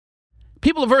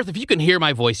People of Earth, if you can hear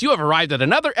my voice, you have arrived at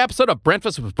another episode of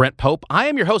Breakfast with Brent Pope. I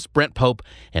am your host, Brent Pope,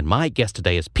 and my guest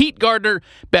today is Pete Gardner,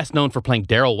 best known for playing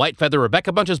Daryl Whitefeather,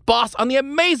 Rebecca Bunch's boss on the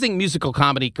amazing musical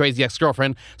comedy Crazy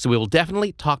Ex-Girlfriend, so we will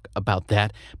definitely talk about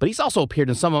that. But he's also appeared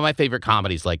in some of my favorite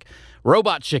comedies like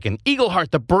Robot Chicken, Eagleheart,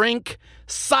 The Brink,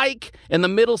 Psych, in the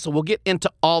middle, so we'll get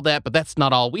into all that, but that's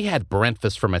not all. We had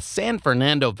breakfast from a San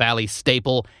Fernando Valley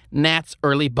staple, Nat's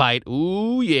Early Bite.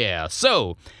 Ooh, yeah.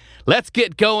 So, let's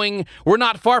get going. We're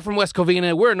not far from West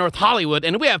Covina. We're in North Hollywood,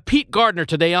 and we have Pete Gardner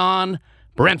today on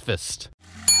Breakfast.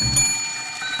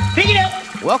 Pick it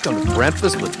up! Welcome to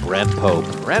Breakfast with Brent Pope.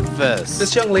 Breakfast.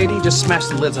 This young lady just smashed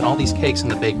the lids on all these cakes in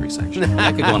the bakery section.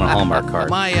 That could go on a Hallmark card.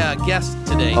 My guest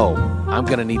today. Oh, I'm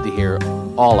going to need to hear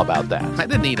all about that. I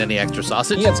didn't need any extra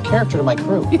sausage. He adds character to my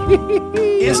crew.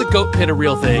 Is a goat pit a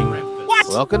real thing? What?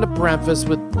 Welcome to Breakfast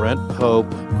with Brent Pope.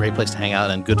 Great place to hang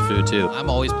out and good food, too. I'm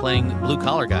always playing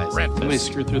blue-collar guys. Somebody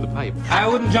screwed through the pipe. I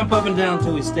wouldn't jump up and down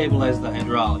until we stabilize the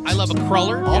hydraulics. I love a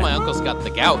cruller. All my uncles got the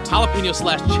gout.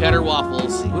 Jalapeno/cheddar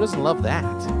waffles. Who doesn't love that?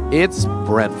 It's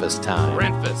breakfast time.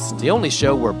 Breakfast. The only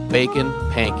show where bacon,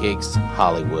 pancakes,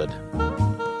 Hollywood.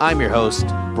 I'm your host,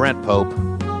 Brent Pope.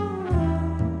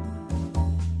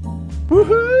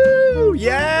 Woohoo!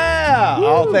 Yeah! Woo.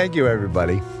 Oh, thank you,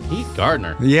 everybody. Pete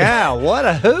Gardner. Yeah, what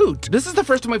a hoot. This is the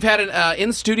first time we've had an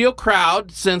in-studio crowd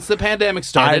since the pandemic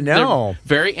started. I know.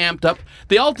 They're very amped up.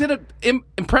 They all did an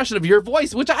impression of your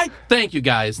voice, which I thank you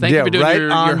guys. Thank you for doing your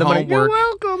homework. You're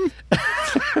welcome.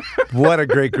 What a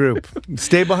great group.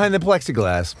 Stay behind the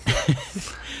plexiglass.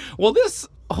 Well, this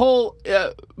whole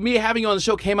me having you on the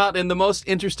show came out in the most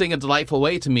interesting and delightful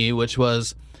way to me, which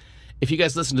was, if you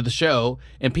guys listen to the show,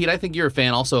 and Pete, I think you're a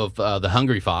fan also of The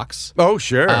Hungry Fox. Oh,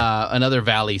 sure. Another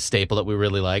Valley staple that we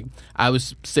really like. I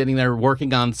was sitting there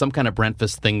working on some kind of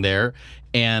breakfast thing there,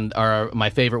 and my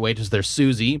favorite waitress there,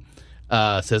 Susie,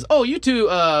 says, "Oh, you two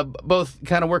both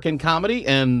kind of work in comedy,"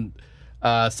 and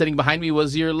sitting behind me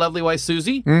was your lovely wife,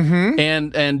 Susie,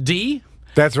 and Dee.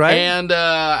 That's right. And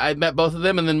I met both of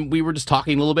them, and then we were just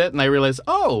talking a little bit, and I realized,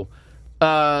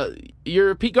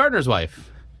 you're Pete Gardner's wife.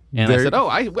 And I said,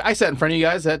 I sat in front of you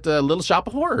guys at Little Shop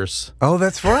of Horrors. Oh,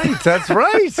 that's right. That's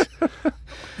right.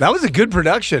 That was a good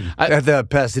production at the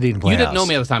Pasadena Playhouse. You didn't know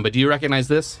me at the time, but do you recognize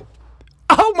this?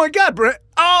 Oh, my God, Brett.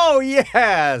 Oh,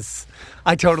 yes.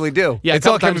 I totally do. Yeah, it's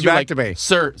all coming back to me.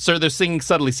 Sir, they're singing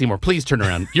Subtly Seymour. Please turn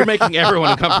around. You're making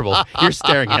everyone uncomfortable. You're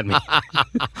staring at me.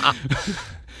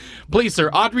 Please, sir,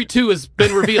 Audrey 2 has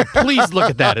been revealed. Please look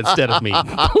at that instead of me.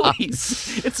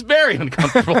 Please. It's very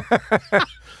uncomfortable.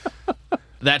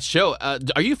 That show,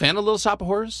 are you a fan of Little Shop of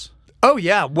Horrors? Oh,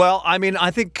 yeah. Well, I mean,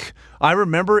 I think I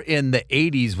remember in the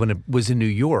 80s when it was in New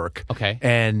York. Okay.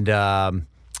 And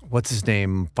what's his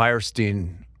name?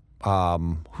 Firestein.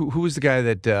 Who was the guy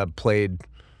that played...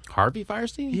 Harvey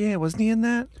Firestein? Yeah, wasn't he in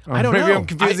that? I don't know. Maybe I'm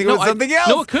confusing it with something else.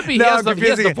 No, it could be. He has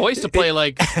the voice to play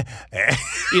like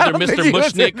either Mr.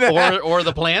 Mushnick or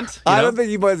the plant. I don't think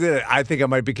he was in it. I think I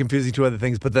might be confusing two other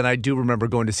things, but then I do remember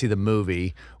going to see the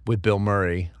movie with Bill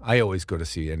Murray. I always go to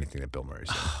see anything that Bill Murray's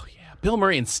in. Oh, yeah. Bill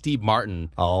Murray and Steve Martin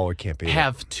it can't be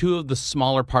have two of the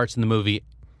smaller parts in the movie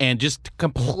and just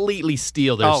completely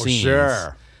steal their scenes. Oh,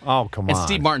 sure. Oh, come on. And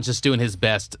Steve Martin's just doing his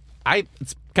best.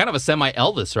 It's kind of a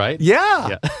semi-Elvis, right?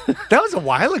 Yeah. That was a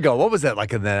while ago. What was that,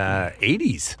 like in the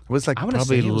 80s? It was like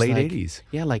probably late 80s.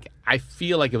 Yeah, I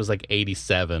feel like it was like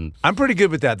 87. I'm pretty good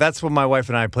with that. That's when my wife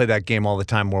and I play that game all the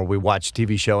time where we watch a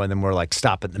TV show and then we're like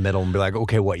stop in the middle and be like,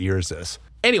 okay, what year is this?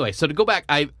 Anyway, so to go back,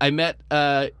 I met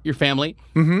your family,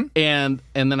 and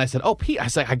then I said, Pete,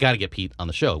 I got to get Pete on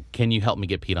the show. Can you help me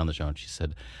get Pete on the show? And she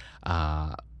said,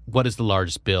 what is the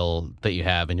largest bill that you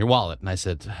have in your wallet? And I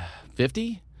said,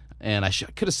 50? And I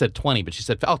could have said 20, but she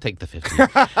said, I'll take the 50.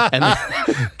 And then,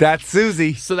 that's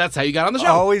Susie. So that's how you got on the show.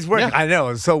 Always worth it. Yeah. I know.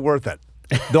 It's so worth it.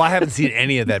 Though I haven't seen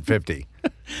any of that 50.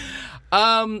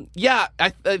 Yeah, I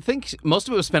think most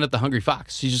of it was spent at the Hungry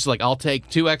Fox. She's just like, I'll take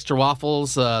 2 extra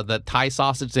waffles, the Thai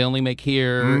sausage they only make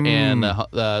here, and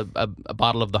a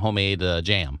bottle of the homemade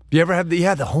jam. You ever have the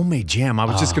homemade jam? I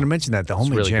was just going to mention that. The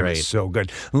homemade really jam great. is so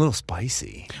good. A little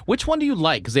spicy. Which one do you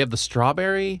like? Because they have the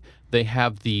strawberry, they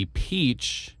have the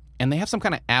peach, and they have some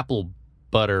kind of apple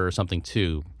butter or something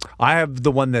too. I have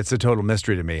the one that's a total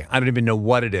mystery to me. I don't even know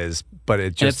what it is, but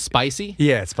it just... And it's spicy?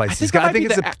 Yeah, it's spicy. I think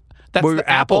that's the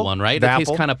apple one, right? The it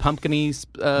tastes kind of pumpkin-y,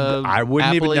 I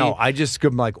wouldn't apple-y. even know. I just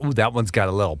am like, ooh, that one's got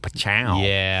a little pa-chow.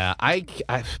 Yeah. I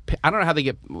don't know how they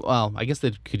get... Well, I guess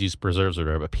they could use preserves or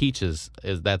whatever, but peaches,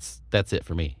 that's it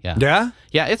for me. Yeah. Yeah?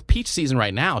 Yeah, it's peach season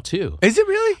right now, too. Is it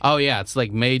really? Oh, yeah. It's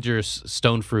like major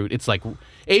stone fruit. It's like...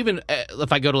 Even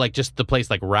if I go to like just the place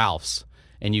like Ralph's,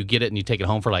 and you get it and you take it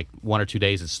home for like 1 or 2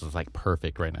 days. It's just like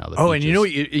perfect right now. Oh, and you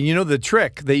know the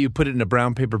trick that you put it in a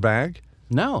brown paper bag?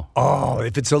 No. Oh,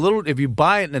 if you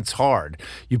buy it and it's hard,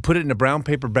 you put it in a brown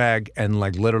paper bag and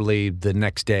like literally the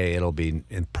next day it'll be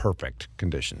in perfect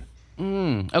condition.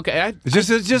 Okay. It's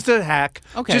just a hack.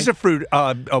 Okay. Just a fruit.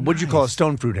 What'd you call a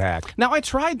stone fruit hack? Now I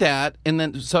tried that, and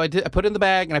then so I put it in the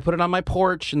bag and I put it on my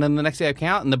porch, and then the next day I came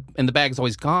out, and the bag's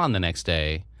always gone the next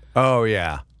day. Oh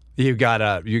yeah. You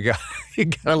gotta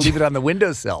leave it on the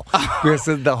windowsill because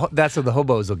that's where the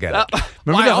hobos will get it.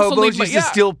 Remember the hobos used to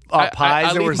steal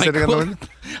pies that were sitting on the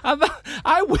window?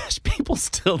 I wish people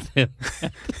still did.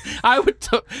 I would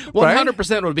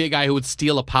 100% would be a guy who would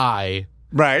steal a pie.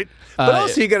 Right. But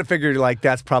also you got to figure like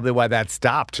that's probably why that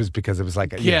stopped, just because it was like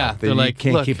they're like,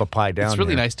 can't look, keep a pie down. It's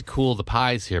really here. nice to cool the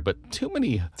pies here, but too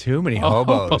many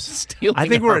hobos. Stealing I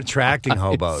think we're our attracting pies.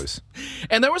 hobos.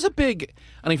 And there was a big,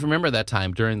 I don't even remember that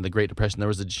time during the Great Depression, there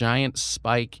was a giant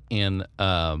spike in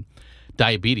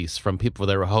diabetes from people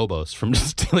that were hobos from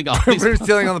just stealing all these We're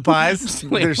stealing all the pies.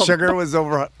 Stealing Their all the sugar was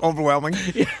overwhelming.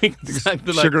 Yeah,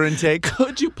 exactly. Sugar intake.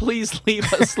 Could you please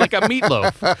leave us like a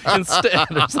meatloaf instead,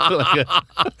 or something like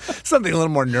that? Something a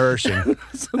little more nourishing.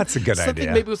 That's a good Something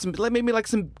idea. maybe with maybe like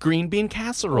some green bean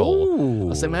casserole,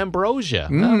 Ooh. or some ambrosia.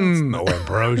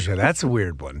 Ambrosia. That's a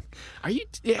weird one. Are you?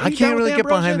 I can't really get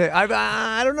behind it.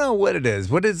 I don't know what it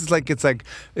is. What is it like? It's like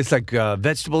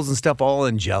vegetables and stuff all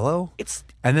in Jell-O.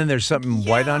 And then there's something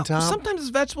white on top. Sometimes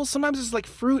it's vegetables, sometimes it's like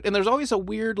fruit, and there's always a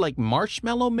weird like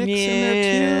marshmallow mix in there too.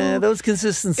 Yeah, those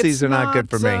consistencies are not good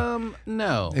for me.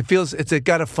 No, It's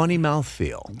got a funny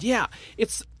mouthfeel. Yeah,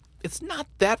 it's not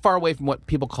that far away from what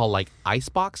people call like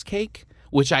icebox cake,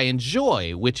 which I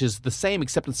enjoy, which is the same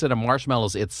except instead of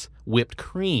marshmallows, it's whipped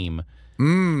cream.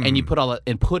 And you put all that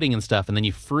in pudding and stuff, and then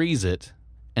you freeze it,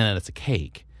 and then it's a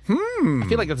cake. I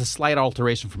feel like that's a slight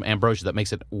alteration from ambrosia that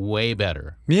makes it way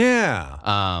better.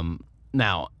 Yeah.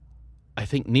 Now, I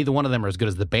think neither one of them are as good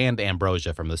as the band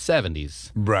Ambrosia from the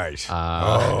 70s. Right.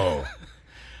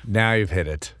 Now you've hit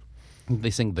it. They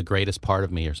sing "The Greatest Part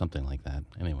of Me" or something like that.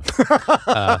 Anyway.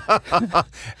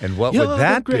 And what You're would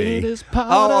that the be? greatest part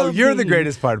Oh, of you're the me.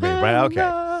 greatest part of me. Right,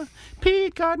 okay.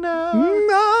 Pete Gardner.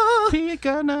 No. Pete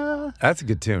Gardner. That's a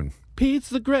good tune. Pete's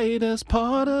the greatest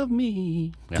part of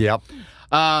me. Yeah. Yep.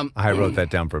 I wrote that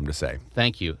down for him to say.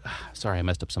 Thank you. Sorry, I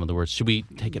messed up some of the words. Should we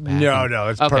take it back? No,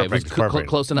 it's okay, perfect. Was It's perfect.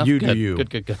 Close enough? You good, do you.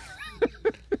 Good.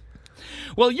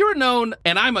 Well, you're known,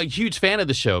 and I'm a huge fan of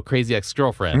the show, Crazy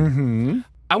Ex-Girlfriend. Mm-hmm.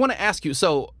 I want to ask you,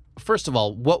 so first of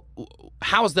all,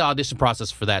 how was the audition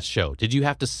process for that show? Did you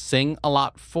have to sing a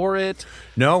lot for it?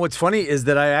 No, what's funny is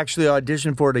that I actually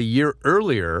auditioned for it a year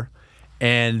earlier,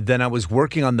 and then I was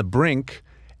working on The Brink,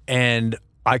 and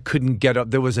I couldn't get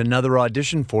up. There was another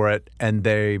audition for it, and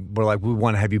they were like, we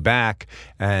want to have you back,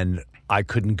 and I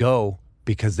couldn't go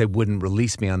because they wouldn't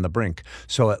release me on The Brink.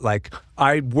 So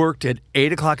I worked at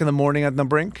 8 o'clock in the morning on The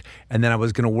Brink, and then I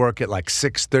was going to work at like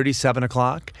 6:30, 7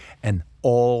 o'clock, and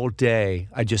all day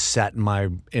I just sat in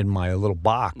my little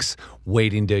box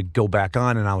waiting to go back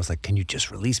on, and I was like, can you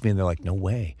just release me? And they're like, no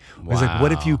way. I was like,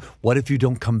 what if you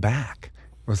don't come back?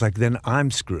 I was like, then I'm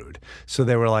screwed. So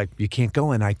they were like, you can't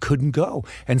go, and I couldn't go.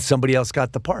 And somebody else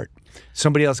got the part.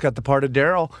 Somebody else got the part of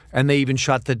Daryl, and they even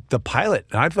shot the pilot.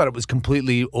 And I thought it was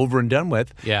completely over and done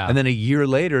with. Yeah. And then a year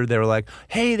later, they were like,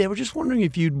 hey, they were just wondering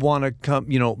if you'd want to come,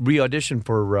 re-audition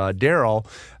for Daryl,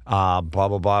 blah,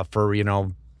 blah, blah, for,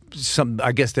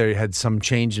 I guess they had some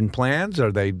change in plans,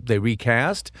 or they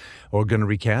recast, or going to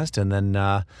recast. And then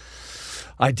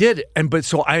I did.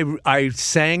 So I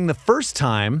sang the first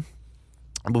time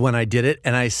when I did it,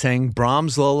 and I sang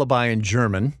Brahms' Lullaby in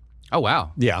German. Oh,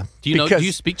 wow. Yeah. Do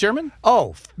you speak German?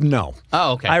 Oh, no.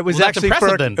 Oh, okay. I was Well, that's actually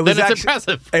impressive then. Then it's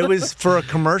impressive. It was for a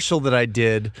commercial that I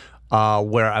did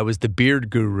where I was the beard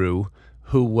guru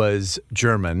who was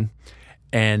German.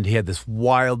 And he had this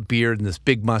wild beard and this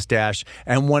big mustache.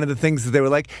 And one of the things that they were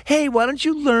like, hey, why don't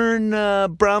you learn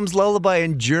Brahms' Lullaby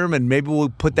in German? Maybe we'll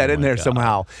put that in there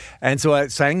somehow. And so I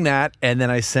sang that, and then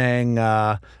I sang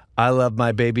I Love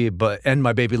My Baby, and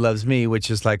My Baby Loves Me, which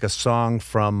is like a song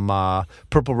from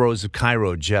Purple Rose of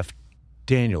Cairo. Jeff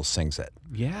Daniels sings it.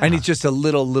 Yeah. And it's just a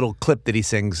little clip that he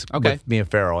sings with Mia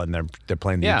Farrow, and they're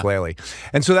playing the ukulele.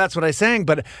 And so that's what I sang.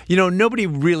 But, nobody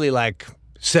really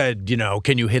said,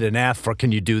 can you hit an F, or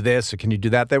can you do this, or can you do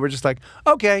that? They were just like,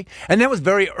 okay. And that was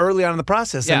very early on in the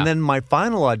process. Yeah. And then my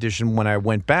final audition, when I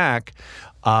went back,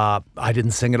 I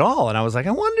didn't sing at all. And I was like,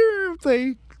 I wonder if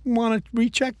they want to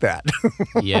recheck that.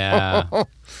 Yeah. Well,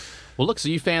 look, so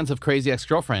you fans of Crazy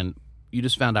Ex-Girlfriend, you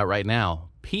just found out right now,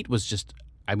 Pete was just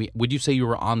I mean, would you say you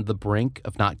were on the brink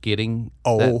of not getting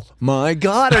Oh, my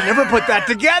God. I never put that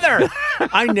together.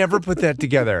 I never put that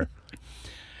together.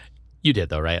 You did,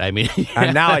 though, right? I mean,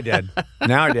 And now I did.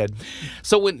 Now I did.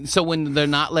 So when they're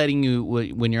not letting you,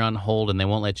 when you're on hold and they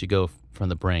won't let you go from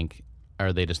the brink,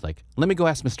 are they just like, let me go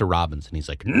ask Mr. Robbins? And he's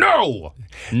like, no.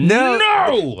 The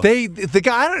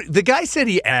guy said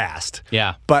he asked.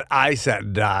 Yeah. But I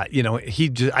said, I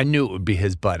knew it would be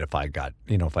his butt if I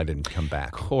didn't come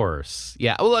back. Of course.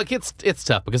 Yeah. Well, look, it's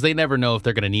tough because they never know if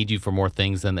they're going to need you for more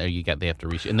things than they have to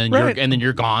reach. And then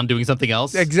you're gone doing something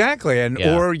else. Exactly. And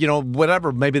or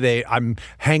whatever, maybe I'm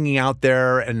hanging out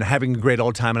there and having a great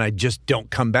old time and I just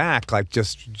don't come back, like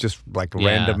just like a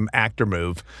random actor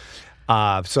move.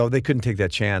 So they couldn't take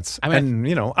that chance.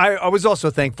 I was also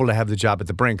thankful to have the job at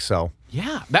the Brink. So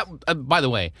yeah, that. By the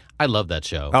way, I love that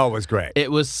show. Oh, it was great. It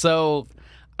was so.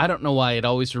 I don't know why it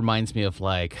always reminds me of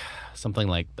like something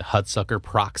like the Hudsucker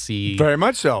Proxy. Very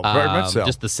much so. Very much so.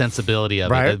 Just the sensibility of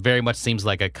it. It very much seems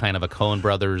like a kind of a Coen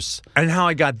Brothers. And how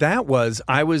I got that was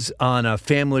I was on a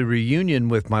family reunion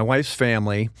with my wife's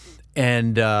family,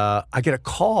 and I get a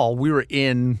call. We were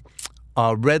in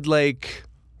Red Lake.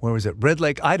 Where was it? Red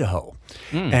Lake, Idaho.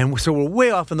 And so we're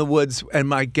way off in the woods,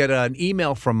 and I get an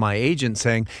email from my agent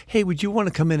saying, hey, would you want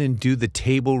to come in and do the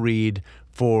table read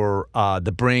for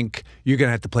The Brink? You're going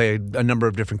to have to play a number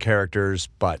of different characters,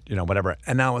 but, whatever.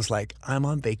 And I was like, I'm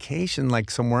on vacation, like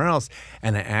somewhere else.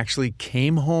 And I actually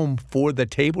came home for the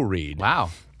table read. Wow.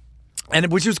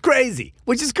 And which is crazy.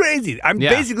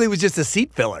 Basically, it was just a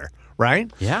seat filler,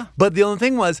 right? Yeah. But the only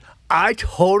thing was, I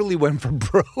totally went for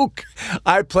broke.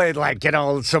 I played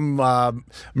some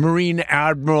Marine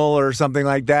Admiral or something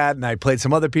like that, and I played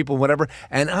some other people, whatever,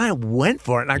 and I went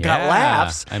for it, and I got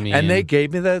laughs. I mean, and they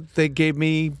gave me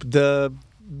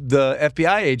the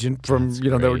FBI agent from, they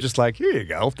were just like, here you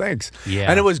go, thanks. Yeah.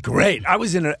 And it was great. I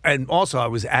was and also I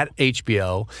was at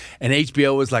HBO, and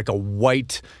HBO was like a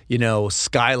white,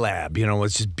 Skylab, it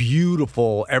was just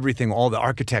beautiful, everything, all the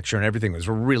architecture and everything was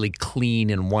really clean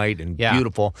and white and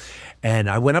beautiful. And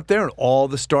I went up there and all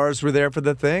the stars were there for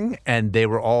the thing, and they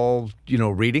were all,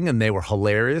 reading, and they were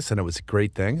hilarious, and it was a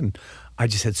great thing. And I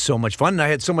just had so much fun. And I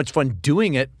had so much fun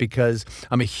doing it because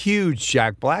I'm a huge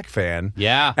Jack Black fan.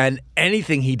 Yeah. And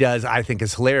anything he does, I think,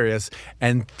 is hilarious.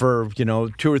 And for,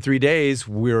 2 or 3 days,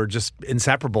 we were just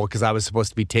inseparable because I was supposed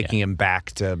to be taking him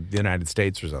back to the United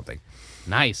States or something.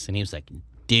 Nice. And he was like,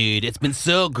 dude, it's been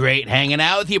so great hanging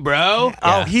out with you, bro.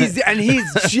 Oh, he's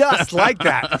just like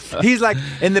that. He's like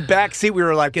in the back seat. We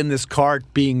were like in this cart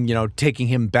being, taking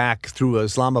him back through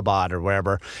Islamabad or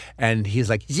wherever. And he's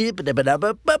like, he's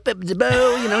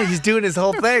doing his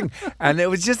whole thing. And it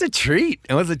was just a treat.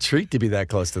 It was a treat to be that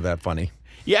close to that funny.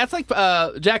 Yeah, it's like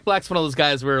Jack Black's one of those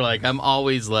guys where like I'm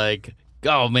always like,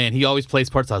 oh man, he always plays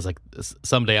parts. I was like,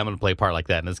 someday I'm going to play a part like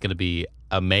that, and it's going to be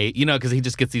amazing, because he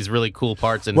just gets these really cool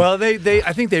parts. And well,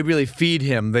 I think they really feed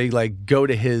him. They like go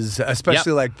to his,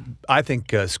 especially like I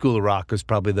think School of Rock was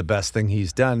probably the best thing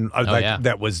he's done.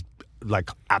 That was like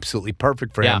absolutely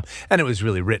perfect for him, and it was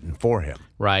really written for him,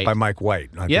 right? By Mike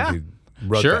White. I think he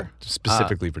wrote that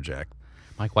specifically for Jack.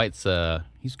 Mike White's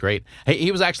he's great. Hey,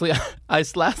 he was actually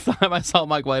last time I saw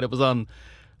Mike White, it was on.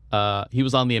 He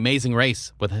was on The Amazing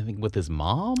Race with his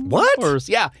mom. What?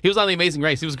 He was on The Amazing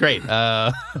Race. He was great.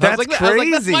 That's crazy. I was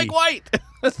like, that's Mike White.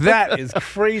 That is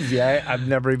crazy. I've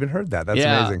never even heard that. That's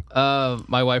amazing.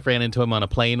 My wife ran into him on a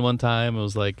plane one time. It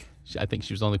was like, I think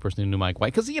she was the only person who knew Mike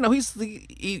White because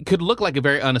he could look like a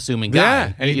very unassuming guy.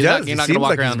 Yeah, and he does. You're not going to walk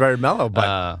like around. He's very mellow,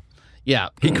 but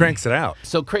he cranks it out.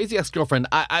 So Crazy Ex-Girlfriend.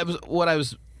 What I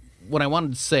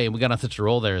wanted to say. We got on such a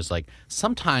roll there. Is like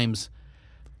sometimes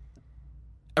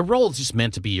a role is just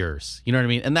meant to be yours. You know what I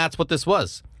mean? And that's what this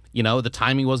was. The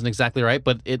timing wasn't exactly right,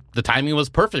 but the timing was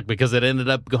perfect because it ended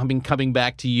up coming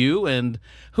back to you. And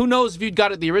who knows if you'd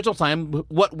got it the original time,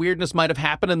 what weirdness might have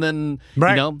happened. And then,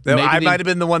 maybe I might have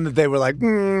been the one that they were like,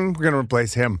 we're going to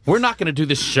replace him. We're not going to do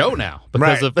this show now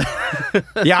because of.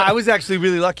 Yeah, I was actually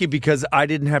really lucky because I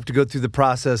didn't have to go through the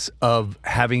process of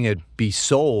having it be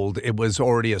sold. It was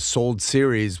already a sold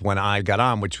series when I got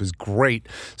on, which was great.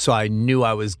 So I knew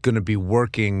I was going to be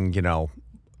working,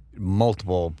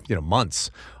 multiple,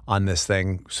 months on this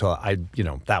thing. So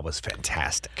that was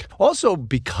fantastic. Also,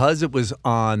 because it was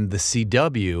on the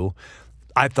CW,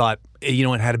 I thought,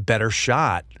 it had a better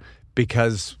shot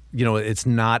because, it's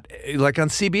not like on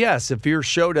CBS. If your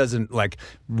show doesn't like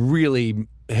really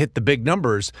hit the big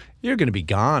numbers, you're going to be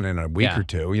gone in a week or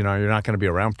two. You're not going to be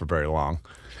around for very long.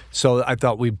 So I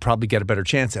thought we'd probably get a better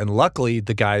chance. And luckily,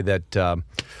 the guy that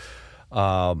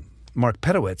Mark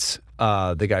Pedowitz,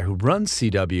 the guy who runs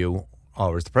CW,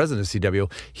 or was the president of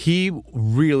CW, he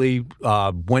really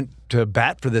went to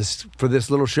bat for this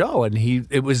little show, and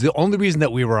it was the only reason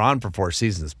that we were on for 4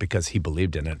 seasons, because he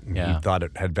believed in it and he thought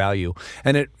it had value,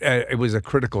 and it was a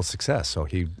critical success. So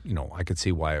I could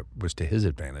see why it was to his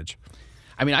advantage.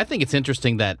 I mean, I think it's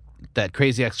interesting that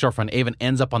Crazy Ex-Girlfriend even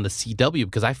ends up on the CW,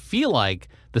 because I feel like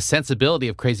the sensibility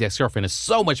of Crazy Ex-Girlfriend is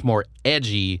so much more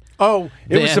edgy. Oh,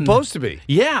 it was supposed to be.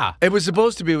 Yeah. It was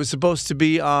supposed to be. It was supposed to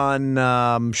be on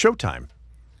Showtime.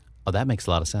 Oh, that makes a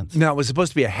lot of sense. No, it was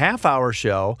supposed to be a half-hour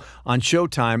show on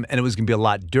Showtime, and it was going to be a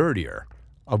lot dirtier,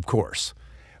 of course.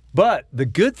 But the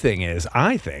good thing is,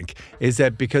 I think, is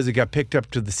that because it got picked up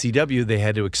to the CW, they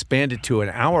had to expand it to an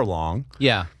hour long.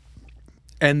 Yeah.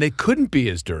 And they couldn't be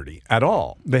as dirty at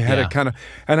all. They had to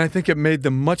and I think it made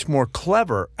them much more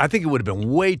clever. I think it would have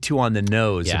been way too on the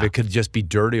nose if it could just be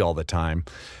dirty all the time,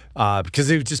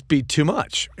 because it would just be too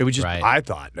much. It would just, I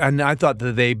thought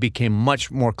that they became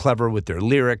much more clever with their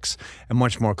lyrics and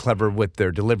much more clever with their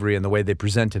delivery and the way they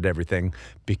presented everything,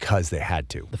 because they had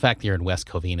to. The fact that you're in West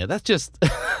Covina, that's just...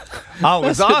 Oh, it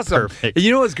was awesome. Perfect.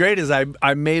 You know what's great is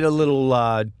I made a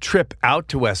little trip out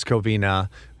to West Covina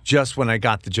just when I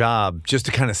got the job, just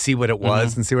to kind of see what it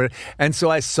was and so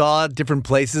I saw different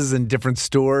places and different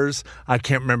stores. I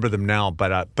can't remember them now,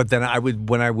 but then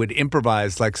when I would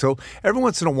improvise, like, so every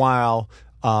once in a while,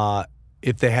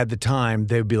 if they had the time,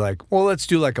 they would be like, well, let's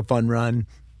do like a fun run,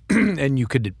 and you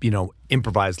could,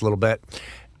 improvise a little bit,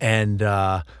 and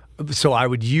so I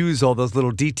would use all those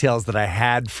little details that I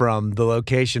had from the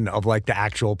location of like the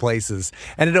actual places.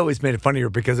 And it always made it funnier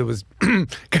because it was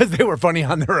because they were funny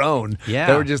on their own. Yeah.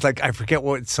 They were just like, I forget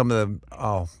what some of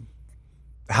the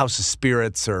House of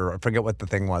Spirits, or I forget what the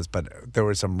thing was, but there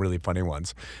were some really funny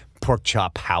ones. Pork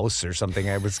Chop House or something.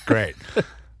 It was great.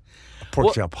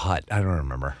 Pork Chop Hut. I don't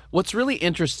remember. What's really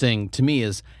interesting to me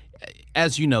is,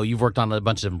 as you know, you've worked on a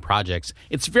bunch of different projects.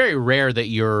 It's very rare that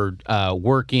you're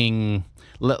working...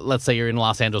 Let's say you're in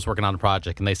Los Angeles working on a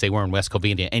project, and they say we're in West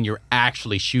Covina, and you're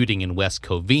actually shooting in West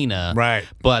Covina. Right.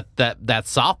 But that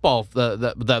softball,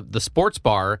 the sports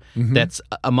bar that's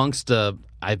amongst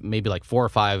maybe like 4 or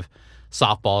 5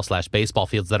 softball/baseball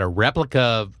fields that are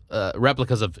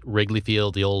replicas of Wrigley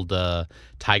Field, the old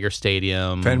Tiger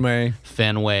Stadium,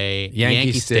 Fenway,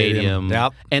 Yankee Stadium,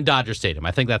 yep, and Dodger Stadium.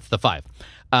 I think that's the 5.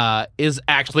 Is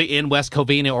actually in West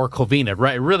Covina or Covina,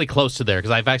 right? Really close to there,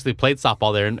 because I've actually played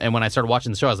softball there. And when I started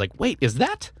watching the show, I was like, wait, is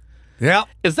that? Yeah.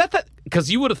 Is that?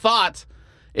 Because you would have thought,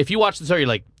 if you watch the show, you're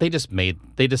like, they just came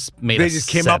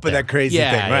up with that crazy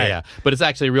thing, right? Yeah. But it's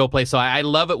actually a real place. So I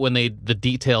love it when the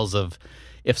details of,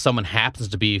 if someone happens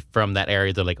to be from that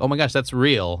area, they're like, oh my gosh, that's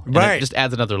real. And it just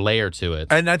adds another layer to it.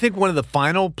 And I think one of the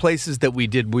final places that we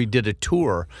did a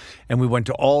tour, and we went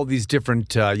to all these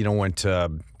different, went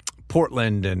to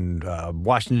Portland and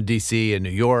Washington, D.C. and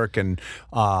New York and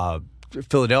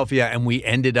Philadelphia, and we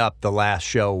ended up, the last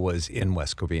show was in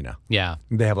West Covina. Yeah.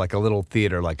 They have like a little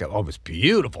theater, it was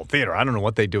beautiful theater. I don't know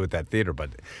what they do with that theater, but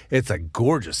it's like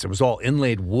gorgeous. It was all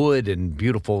inlaid wood and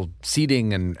beautiful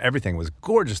seating and everything. It was a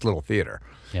gorgeous little theater.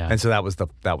 Yeah. And so that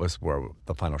was where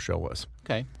the final show was.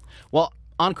 Okay. Well,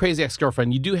 on Crazy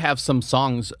Ex-Girlfriend, you do have some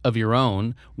songs of your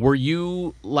own. Were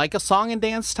you like a song and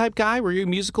dance type guy? Were you a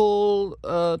musical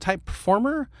type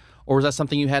performer? Or was that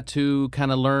something you had to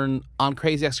kind of learn on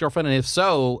Crazy Ex-Girlfriend? And if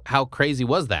so, how crazy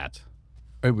was that?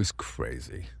 It was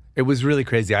crazy. It was really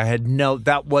crazy.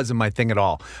 That wasn't my thing at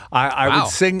all. I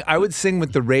would sing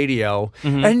with the radio.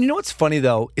 Mm-hmm. And you know what's funny,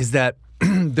 though, is that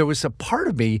there was a part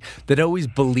of me that always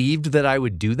believed that I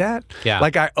would do that. Yeah.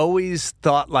 Like, I always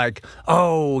thought, like,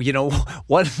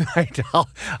 one night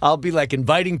I'll be like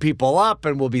inviting people up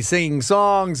and we'll be singing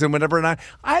songs and whatever. And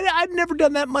I'd never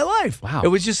done that in my life. Wow. It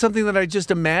was just something that I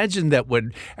just imagined that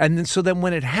would. And then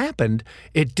when it happened,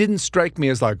 it didn't strike me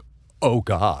as like, oh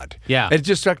God. Yeah. It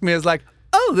just struck me as like,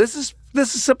 oh, this is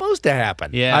supposed to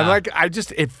happen. Yeah. I'm like,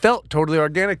 it felt totally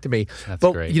organic to me. That's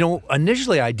but great.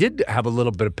 Initially I did have a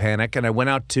little bit of panic, and I went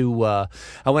out to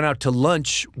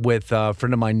lunch with a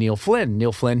friend of mine, Neil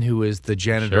Flynn, who is the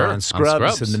janitor on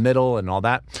Scrubs in the middle and all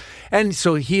that. And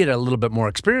so he had a little bit more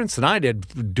experience than I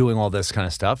did doing all this kind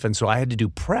of stuff. And so I had to do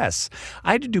press.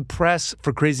 I had to do press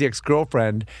for Crazy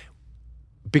Ex-Girlfriend,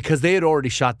 because they had already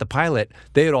shot the pilot.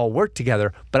 They had all worked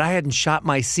together, but I hadn't shot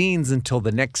my scenes until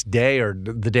the next day or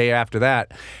the day after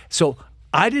that. So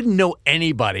I didn't know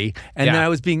anybody, and then I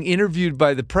was being interviewed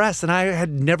by the press, and I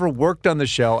had never worked on the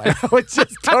show, and I was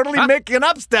just totally making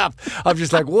up stuff. I'm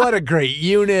just like, what a great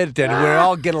unit, and we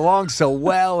all get along so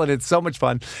well, and it's so much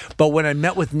fun. But when I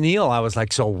met with Neil, I was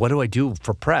like, so what do I do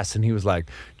for press? And he was like,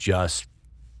 just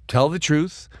tell the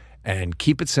truth and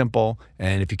keep it simple,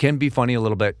 and if you can be funny a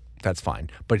little bit, that's fine.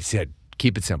 But he said,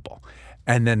 keep it simple.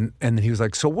 And then he was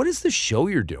like, so what is the show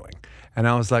you're doing? And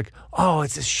I was like, oh,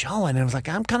 it's a show. And I was like,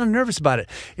 I'm kind of nervous about it.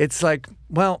 It's like,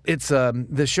 well, it's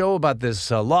the show about this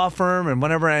law firm and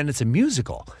whatever, and it's a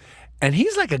musical. And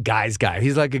he's like a guy's guy.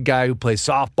 He's like a guy who plays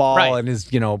softball and is,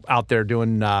 out there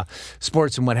doing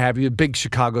sports and what have you, a big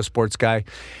Chicago sports guy.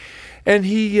 And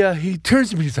he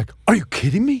turns to me, he's like, are you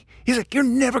kidding me? He's like, you're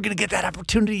never going to get that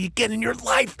opportunity again in your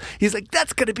life. He's like,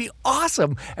 that's going to be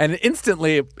awesome. And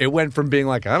instantly it went from being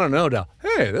like, I don't know, to,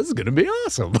 hey, this is going to be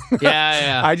awesome.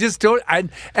 Yeah. I just don't.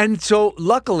 And so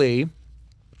luckily,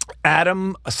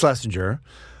 Adam Schlesinger,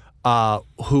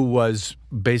 who was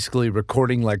basically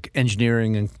recording, like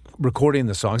engineering and recording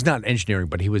the songs, not engineering,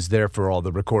 but he was there for all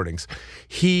the recordings.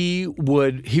 He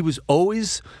was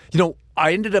always,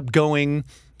 I ended up going...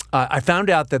 I found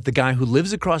out that the guy who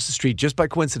lives across the street, just by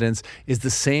coincidence, is the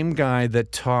same guy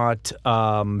that taught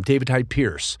David Hyde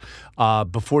Pierce.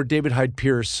 Before David Hyde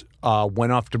Pierce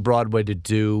went off to Broadway to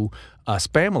do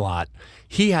Spamalot,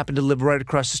 he happened to live right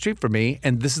across the street from me,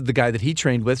 and this is the guy that he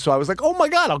trained with. So I was like, oh my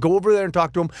God, I'll go over there and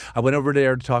talk to him. I went over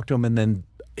there to talk to him, and then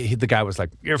the guy was like,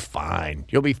 you're fine.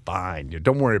 You'll be fine.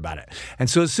 Don't worry about it. And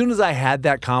so as soon as I had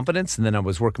that confidence, and then I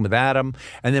was working with Adam,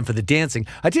 and then for the dancing,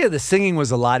 I tell you, the singing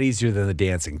was a lot easier than the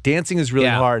dancing. Dancing is really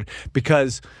hard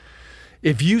because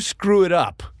if you screw it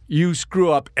up, you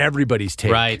screw up everybody's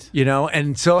take. Right.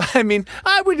 And so,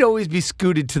 I would always be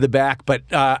scooted to the back, but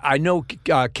I know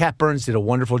Kat Burns did a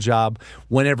wonderful job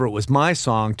whenever it was my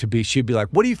song she'd be like,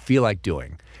 what do you feel like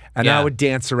doing? And I would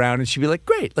dance around, and she'd be like,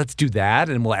 great, let's do that,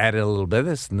 and we'll add in a little bit of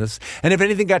this and this. And if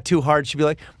anything got too hard, she'd be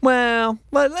like, well,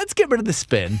 let's get rid of the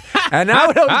spin. And I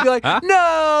would always be like,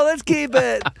 no, let's keep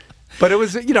it. But it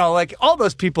was, like all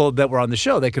those people that were on the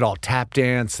show, they could all tap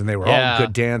dance, and they were all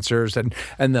good dancers. And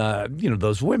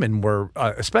those women were,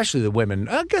 especially the women,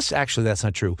 I guess actually that's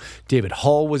not true. David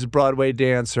Hull was a Broadway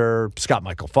dancer. Scott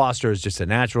Michael Foster is just a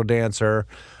natural dancer.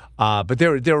 But they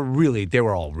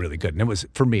were all really good. And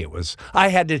I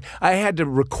had to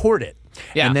record it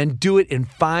and then do it in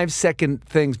 5-second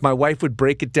things. My wife would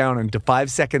break it down into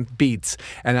 5-second beats,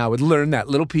 and I would learn that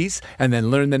little piece and then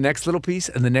learn the next little piece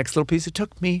and the next little piece. It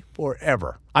took me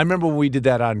forever. I remember when we did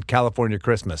that on California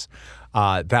Christmas.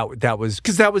 That was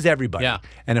because that was everybody. Yeah.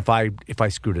 And if I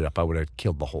screwed it up, I would have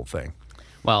killed the whole thing.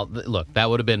 Well, look, that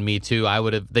would have been me too.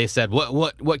 They said,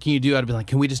 what can you do? I'd be like,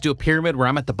 can we just do a pyramid where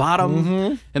I'm at the bottom?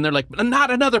 Mm-hmm. And they're like, not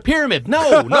another pyramid.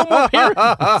 No more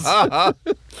pyramids.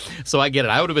 So I get it.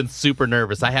 I would have been super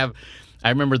nervous. I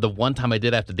remember the one time I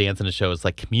did have to dance in a show. It's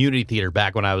like community theater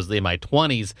back when I was in my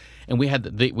 20s, and we had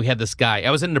this guy. I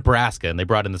was in Nebraska, and they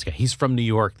brought in this guy. He's from New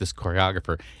York, this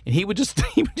choreographer, and he would just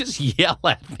yell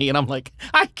at me, and I'm like,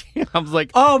 I can't. I was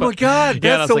like, oh my God,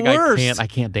 that's the worst. I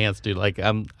can't dance, dude. Like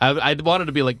I wanted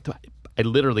to be like, I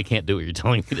literally can't do what you're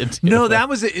telling me to do. No,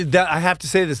 I have to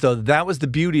say this though. That was the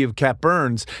beauty of Kat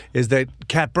Burns, is that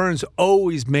Kat Burns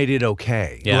always made it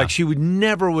okay. Yeah. Like she would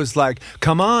never was like,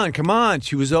 come on.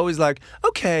 She was always like,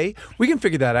 okay, we can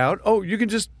figure that out. Oh,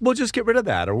 we'll just get rid of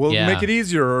that, or we'll make it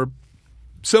easier, or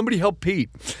somebody help Pete.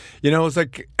 It's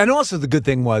like, and also the good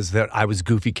thing was that I was a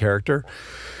goofy character.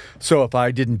 So if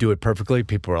I didn't do it perfectly,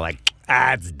 people were like,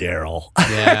 it's Daryl.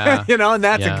 Yeah. And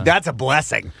that's a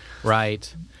blessing.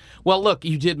 Right. Well, look,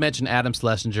 you did mention Adam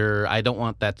Schlesinger. I don't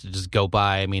want that to just go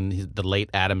by. I mean, the late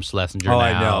Adam Schlesinger. Oh, now.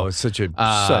 I know. It's such a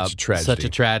tragedy. Such a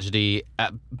tragedy.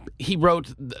 He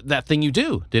wrote That Thing You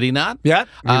Do, did he not? Yeah.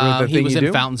 He was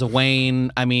in Fountains of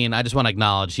Wayne. I mean, I just want to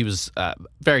acknowledge he was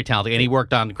very talented, and he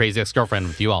worked on Crazy Ex-Girlfriend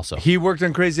with you also. He worked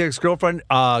on Crazy Ex-Girlfriend.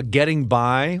 Getting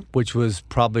By, which was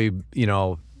probably,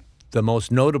 the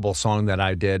most notable song that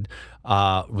I did.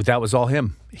 That was all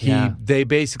him. They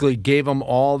basically gave him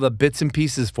all the bits and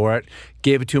pieces for it,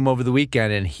 gave it to him over the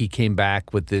weekend, and he came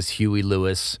back with this Huey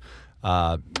Lewis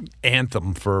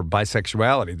anthem for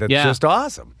bisexuality. That's just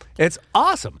awesome. It's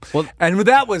awesome. Well, and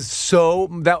that was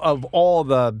of all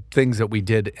the things that we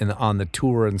did on the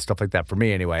tour and stuff like that, for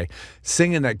me anyway,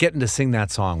 getting to sing that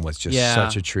song was just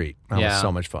such a treat. That was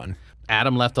so much fun.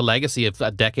 Adam left a legacy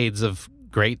of decades of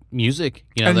great music,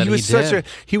 and that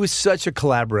he was such a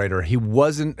collaborator. He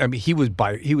wasn't. I mean, he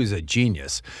was a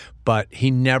genius, but he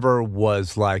never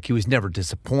was like. He was never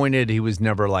disappointed. He was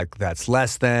never like, that's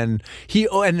less than.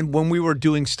 And when we were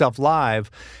doing stuff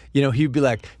live, he'd be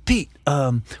like, Pete,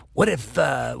 what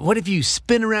if you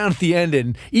spin around at the end,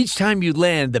 and each time you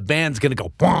land, the band's gonna go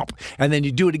bump, and then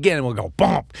you do it again, and we'll go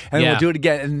bump, and we'll do it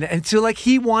again, and so like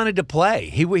he wanted to play.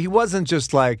 He wasn't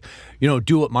just like,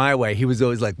 do it my way. He was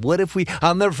always like, what if we?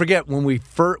 I'll never forget when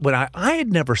I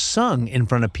had never sung in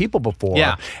front of people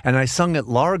before, and I sung at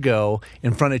Largo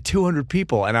in front of 200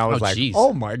 people, and I was like, geez.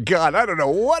 oh my God, I don't know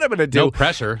what I'm going to do. No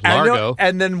pressure, Largo.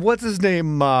 And then what's his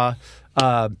name?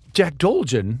 Jack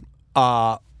Dolgen,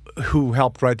 who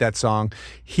helped write that song.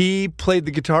 He played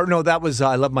the guitar. No, that was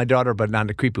I Love My Daughter, but not in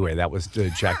a creepy way. That was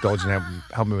Jack Dolgen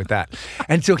helped me with that.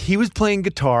 And so he was playing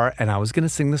guitar, and I was going to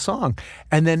sing the song.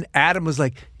 And then Adam was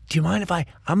like, do you mind if I'm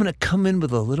going to come in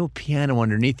with a little piano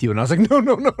underneath you? And I was like, no,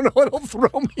 it'll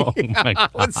throw me. Oh my God.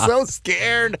 I was so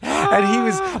scared.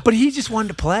 And but he just wanted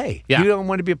to play. Yeah. He didn't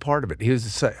want to be a part of it. He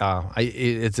was,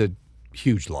 it's a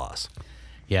huge loss.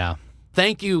 Yeah.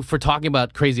 Thank you for talking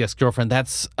about Crazy Ex-Girlfriend.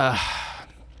 That's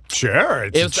Sure,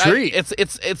 it's a treat.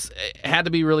 It had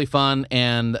to be really fun,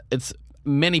 and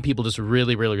many people just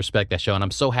really, really respect that show, and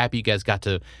I'm so happy you guys got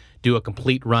to do a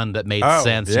complete run that made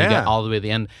sense. Yeah. You got all the way to the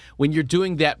end. When you're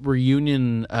doing that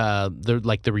reunion,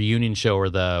 the reunion show or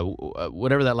the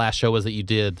whatever that last show was that you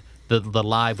did, the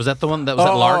live, was that the one that was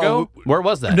at Largo? Where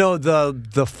was that? No,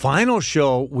 the final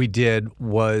show we did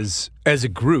was as a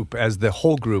group, as the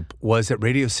whole group, was at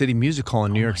Radio City Music Hall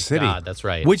in New York City. God, that's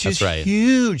right. Which That's is right.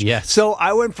 huge. Yes. So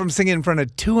I went from singing in front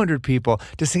of 200 people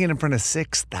to singing in front of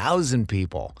 6,000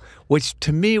 people, which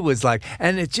to me was like,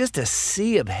 and it's just a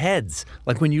sea of heads.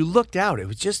 Like when you looked out, it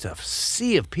was just a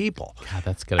sea of people. God,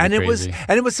 that's gotta be crazy.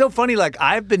 It was so funny. Like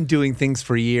I've been doing things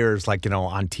for years, like,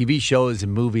 on TV shows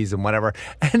and movies and whatever.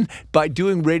 And by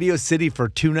doing Radio City for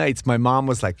 2 nights, my mom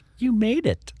was like, "You made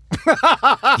it."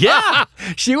 Yeah.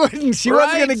 She wasn't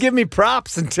going to give me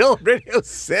props until Radio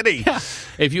City. Yeah.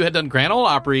 If you had done Grand Ole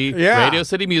Opry, Yeah. Radio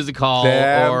City Music Hall,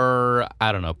 or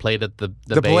I don't know, played at the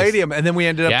base. Palladium, and then we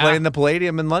ended up Yeah. playing the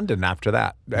Palladium in London after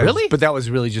that. Really? But that was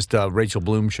really just a Rachel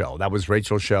Bloom show. That was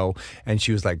Rachel's show, and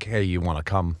she was like, "Hey, you want to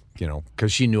come?"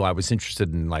 Because she knew I was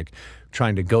interested in like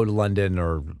trying to go to London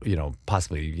or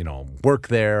possibly work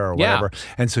there or Yeah. whatever.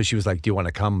 And so she was like, "Do you want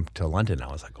to come to London?"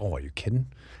 I was like, "Oh, are you kidding?"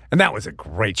 And that was a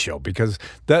great show because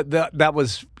that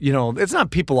was, it's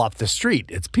not people off the street.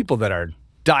 It's people that are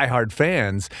diehard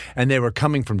fans, and they were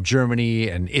coming from Germany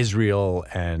and Israel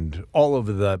and all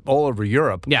over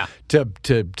Europe Yeah.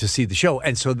 to see the show.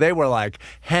 And so they were like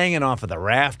hanging off of the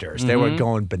rafters. They were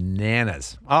going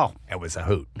bananas. Oh, it was a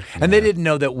hoot. And they didn't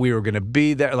know that we were going to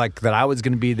be there, like that I was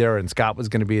going to be there and Scott was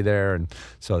going to be there. And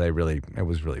so it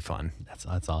was really fun.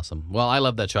 That's awesome. Well, I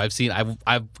love that show.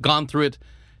 I've gone through it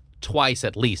twice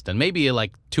at least, and maybe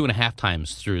like 2.5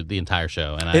 times through the entire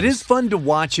show. And It is fun to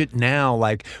watch it now.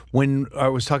 Like when I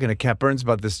was talking to Kat Burns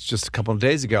about this just a couple of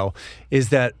days ago, is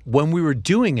that when we were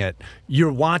doing it,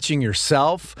 you're watching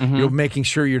yourself, you're making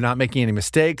sure you're not making any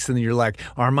mistakes, and then you're like,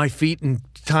 are my feet in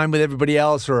time with everybody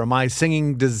else, or am I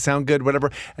singing? Does it sound good?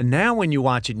 Whatever. And now when you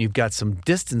watch it and you've got some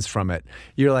distance from it,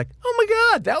 you're like, oh my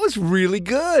God, that was really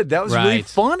good. That was really Right.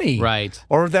 funny. Right.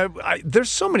 Or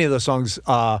there's so many of those songs.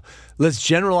 Let's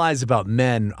Generalize About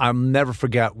Men. I'll never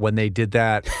forget when they did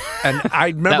that. And I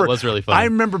remember That was really funny. I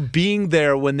remember being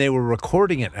there when they were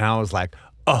recording it, and I was like,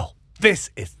 oh, this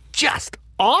is just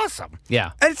awesome.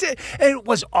 Yeah. And it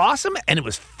was awesome, and it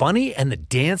was funny, and the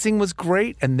dancing was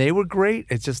great, and they were great.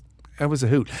 It was a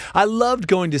hoot. I loved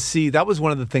going to see. That was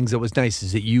one of the things that was nice,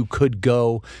 is that you could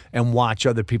go and watch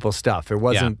other people's stuff. It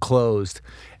wasn't closed,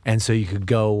 and so you could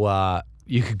go.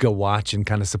 You could go watch and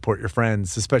kind of support your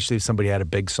friends, especially if somebody had a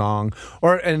big song.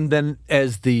 And then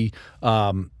as the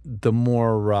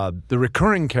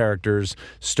recurring characters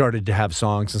started to have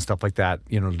songs and stuff like that,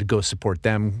 to go support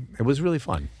them, it was really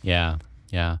fun. Yeah.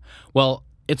 Well,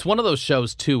 it's one of those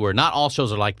shows too where not all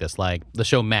shows are like this. Like the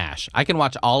show MASH, I can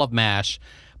watch all of MASH,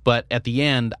 but at the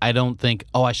end, I don't think,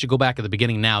 I should go back at the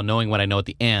beginning now, knowing what I know at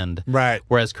the end. Right.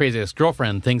 Whereas Crazy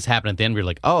Ex-Girlfriend, things happen at the end where you're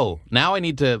like, now I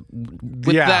need to,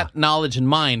 with that knowledge in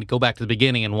mind, go back to the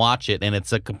beginning and watch it, and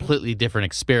it's a completely different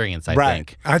experience, I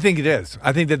think. I think it is.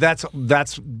 I think that's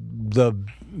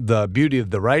the beauty of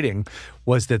the writing,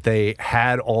 was that they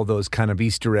had all those kind of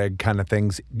Easter egg kind of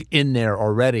things in there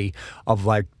already, of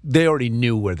like, they already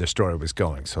knew where the story was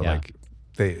going. So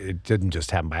it didn't just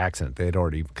happen by accident. They had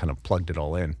already kind of plugged it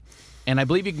all in. And I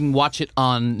believe you can watch it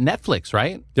on Netflix,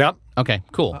 right? Yep. Okay,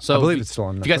 cool. So I believe it's still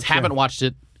on Netflix. If you guys haven't watched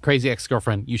it, Crazy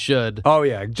Ex-Girlfriend, you should. Oh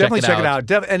yeah, definitely check it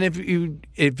out. And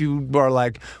if you are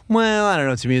like, well, I don't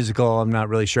know, it's a musical, I'm not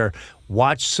really sure.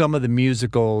 Watch some of the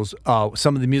musicals,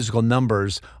 some of the musical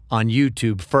numbers on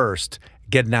YouTube first.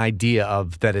 Get an idea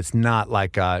of that. It's not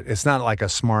like a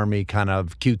smarmy kind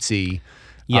of cutesy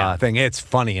thing. It's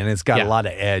funny, and it's got a lot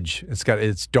of edge.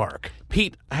 It's dark.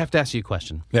 Pete, I have to ask you a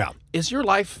question. Yeah. Is your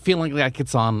life feeling like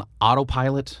it's on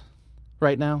autopilot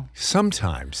right now?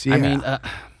 Sometimes, yeah. I mean,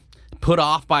 put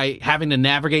off by having to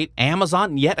navigate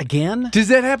Amazon yet again? Does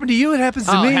that happen to you? It happens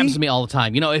to me. It happens to me all the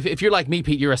time. If you're like me,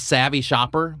 Pete, you're a savvy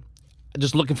shopper.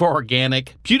 just looking for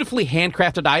organic, beautifully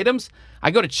handcrafted items,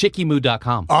 I go to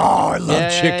chickymoo.com. Oh, I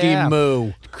love Chicky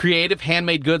Moo. Creative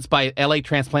handmade goods by LA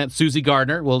transplant Susie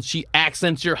Gardner. Well, she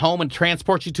accents your home and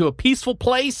transports you to a peaceful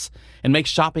place and makes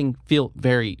shopping feel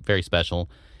very, very special.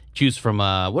 Choose from,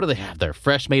 what do they have there?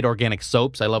 Fresh made organic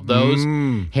soaps. I love those.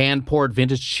 Hand poured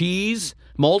vintage cheese.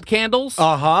 Mold candles.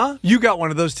 Uh-huh. You got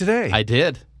one of those today. I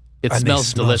did. It And they smells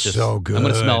smell delicious. so good. I'm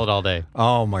going to smell it all day.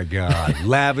 Oh, my God.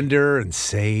 Lavender and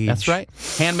sage. That's right.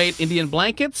 Handmade Indian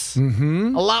blankets.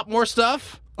 Mm-hmm. A lot more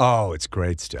stuff. Oh, it's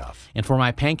great stuff. And for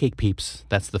my pancake peeps,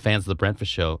 that's the fans of the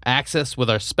Breakfast Show, access with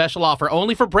our special offer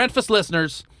only for Breakfast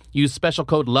listeners. Use special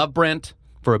code LOVEBRENT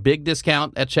for a big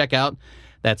discount at checkout.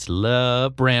 That's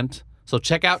LOVEBRENT. So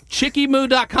check out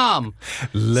chickymoo.com.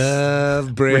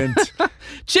 Love Brent.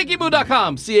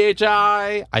 chickymoo.com.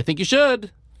 C-H-I. I think you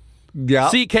should. Yeah.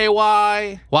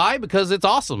 C-K-Y. Why? Because it's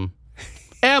awesome.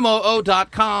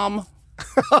 M-O-O.com.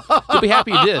 You'll be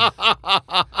happy you did.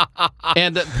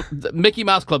 And the Mickey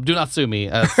Mouse Club, do not sue me.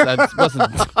 That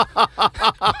wasn't...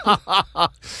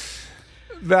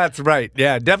 That's right.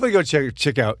 Yeah, definitely go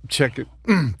check out.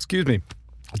 Excuse me.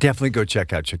 Definitely go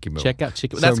check out Chicky Moo. Check out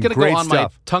Chicky Moo. Some That's going to go great on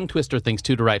stuff. my tongue twister things,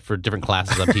 too, to write for different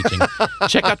classes I'm teaching.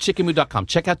 Check out chickymoo.com.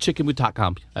 Check out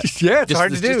chickymoo.com. Yeah, it's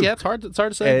hard to do. Yeah, it's hard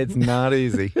to say. It's not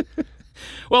easy.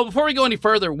 Well, before we go any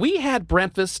further, we had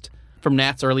breakfast from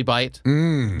Nat's Early Bite.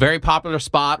 Very popular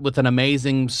spot with an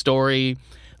amazing story.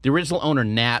 The original owner,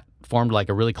 Nat, formed like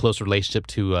a really close relationship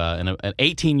to an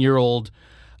 18-year-old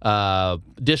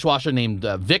dishwasher named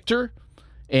Victor.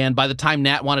 And by the time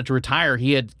Nat wanted to retire,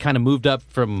 he had kind of moved up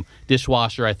from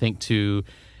dishwasher, I think, to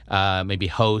maybe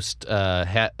host,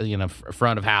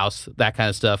 front of house, that kind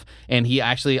of stuff. And he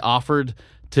actually offered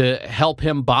to help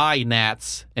him buy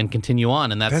Nat's and continue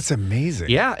on. And That's amazing.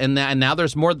 yeah, and now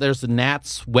there's more. There's the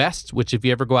Nats West, which if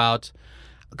you ever go out,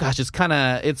 gosh, it's kind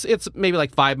of it's maybe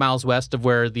like 5 miles west of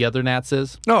where the other Nats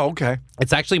is. Oh, okay.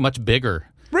 It's actually much bigger.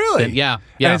 Really? Yeah.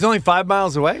 And it's only 5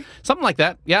 miles away? Something like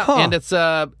that. Yeah, Huh. and it's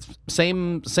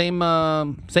same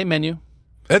menu.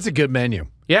 That's a good menu.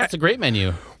 Yeah, it's a great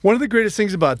menu. One of the greatest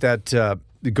things about that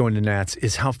going to Nat's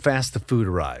is how fast the food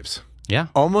arrives. Yeah.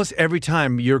 Almost every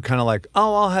time you're kind of like,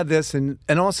 oh, I'll have this. And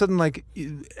all of a sudden, like,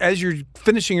 as you're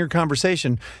finishing your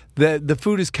conversation, the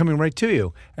food is coming right to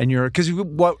you. And because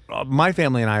what my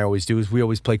family and I always do is we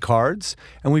always play cards.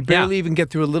 And we barely even get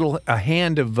through a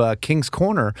hand of King's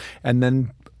Corner. And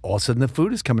then all of a sudden the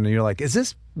food is coming and you're like,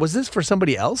 was this for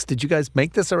somebody else? Did you guys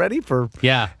make this already?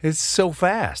 Yeah. It's so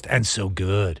fast and so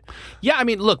good. Yeah, I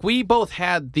mean, look, we both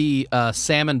had the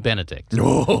salmon Benedict,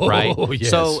 Oh, right? yes.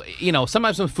 So,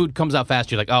 sometimes when food comes out fast,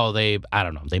 you're like, oh, they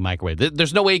microwave.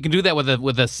 There's no way you can do that with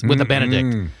a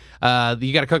Benedict.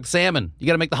 You got to cook salmon. You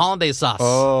got to make the hollandaise sauce.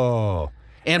 Oh.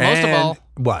 And most of all,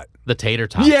 what? the tater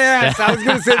tots. Yes, I was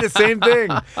going to say the same thing.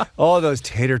 Oh, those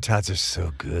tater tots are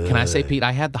so good. Can I say, Pete,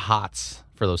 I had the hots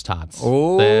for those tots.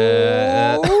 Oh.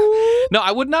 No,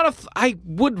 I would not have. I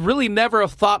would really never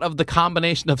have thought of the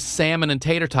combination of salmon and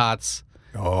tater tots.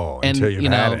 Oh, And until you've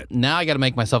had it. now I got to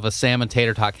make myself a salmon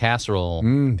tater tot casserole.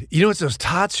 You know what? Those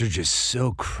tots are just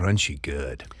so crunchy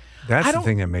good. That's I the don't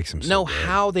thing that makes them so know good.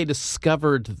 how they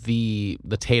discovered the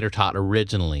tater tot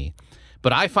originally,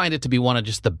 but I find it to be one of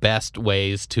just the best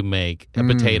ways to make a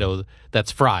potato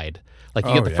that's fried. Like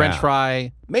you Oh, get the French yeah.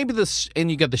 fry, maybe and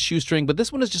you got the shoestring, but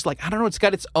this one is just like, I don't know, it's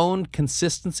got its own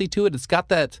consistency to it. It's got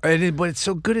that. But it's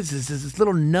so good. It's this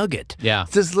little nugget. Yeah.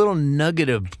 It's this little nugget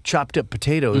of chopped up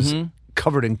potatoes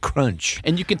covered in crunch.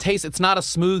 And you can taste it's not a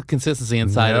smooth consistency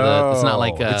inside of the. It's not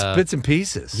like it's bits and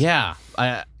pieces. Yeah,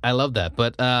 I love that.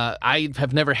 But I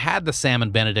have never had the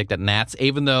salmon Benedict at Nat's,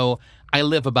 even though I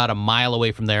live about a mile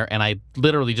away from there, and I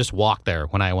literally just walk there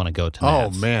when I want to go to Oh,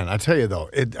 Nat's. man. I tell you, though,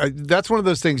 that's one of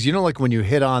those things, like when you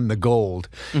hit on the gold.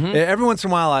 Every once in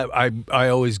a while, I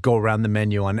always go around the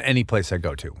menu on any place I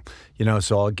go to.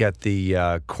 So I'll get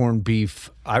the corned beef.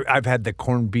 I've had the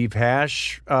corned beef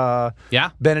hash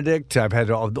Benedict. I've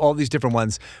had all these different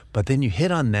ones. But then you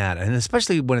hit on that, and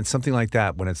especially when it's something like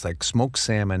that, when it's like smoked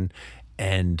salmon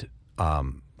and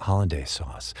hollandaise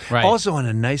sauce. Right. Also on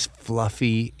a nice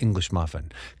fluffy English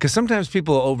muffin. Because sometimes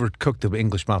people overcook the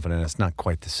English muffin and it's not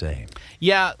quite the same.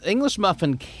 Yeah, English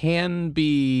muffin can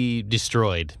be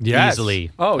destroyed Yes. easily.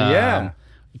 Oh, yeah.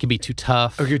 It can be too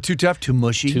tough, Okay, too tough, too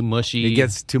mushy. too mushy. It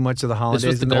gets too much of the hollandaise This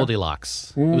was the in there.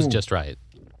 Goldilocks. It was just right.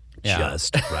 Yeah.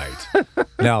 Just right.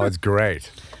 No, it's great.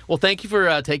 Well, thank you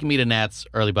for taking me to Nat's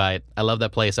Early Bite. I love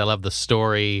that place. I love the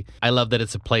story. I love that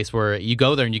it's a place where you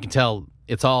go there and you can tell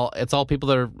it's all people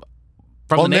that are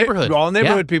from the neighborhood. All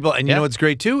neighborhood Yeah. people. And you know what's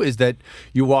great, too, is that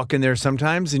you walk in there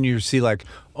sometimes and you see, like,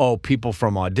 people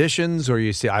from auditions,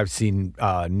 or I've seen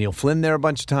Neil Flynn there a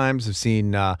bunch of times. I've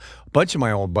seen a bunch of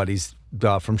my old buddies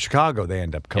from Chicago. They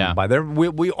end up coming by there.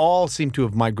 We all seem to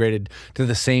have migrated to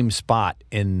the same spot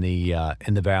in the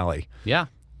valley. Yeah.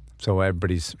 So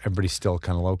everybody's still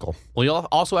kind of local. Well, you'll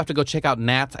also have to go check out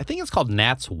Nats. I think it's called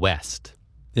Nats West.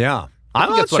 Yeah. I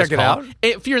think I'll that's what check it's it called. out.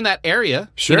 If you're in that area,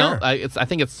 Sure. You know, I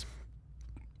think it's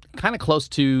kind of close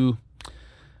to,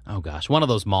 one of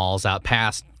those malls out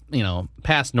past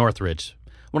Northridge.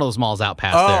 One of those malls out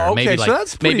past there. Okay, Maybe so like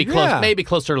that's pretty, maybe close, yeah. maybe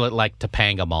closer to like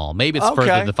Topanga Mall. Maybe it's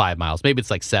further than 5 miles. Maybe it's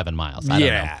like 7 miles. I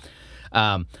don't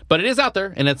know. But it is out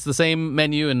there, and it's the same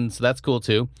menu, and so that's cool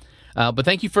too. But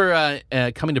thank you for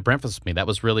coming to breakfast with me. That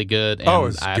was really good. And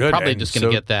it's I'm good, probably and just going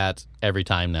to get that every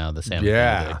time now. The Sam.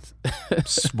 Yeah.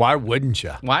 Why wouldn't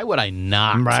you? Why would I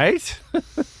not? Right?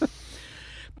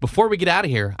 Before we get out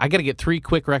of here, I got to get 3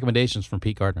 quick recommendations from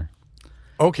Pete Gardner.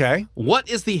 Okay. What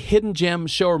is the hidden gem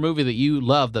show or movie that you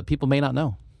love that people may not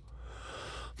know?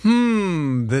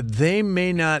 That they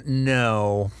may not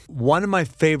know. One of my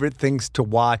favorite things to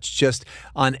watch, just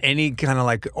on any kind of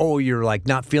like, you're like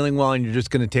not feeling well and you're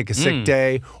just going to take a sick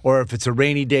day, or if it's a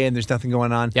rainy day and there's nothing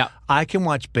going on. Yeah. I can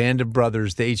watch Band of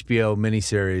Brothers, the HBO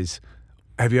miniseries.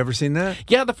 Have you ever seen that?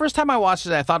 Yeah, the first time I watched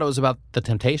it, I thought it was about the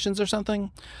Temptations or something.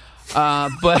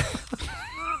 But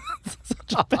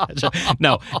such a bad joke.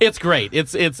 No, it's great.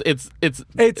 It's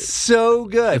so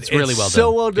good. It's really well so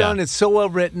done. well done. Yeah. It's so well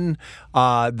written.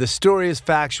 The story is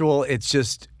factual.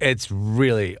 It's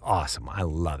really awesome. I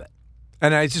love it.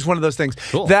 And it's just one of those things.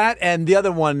 Cool. That and the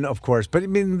other one, of course, but I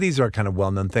mean, these are kind of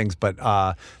well-known things, but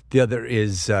the other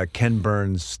is Ken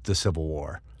Burns' The Civil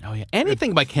War. Oh yeah,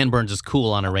 anything by Ken Burns is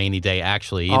cool on a rainy day.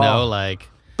 Actually, you know, like.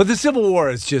 But the Civil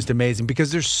War is just amazing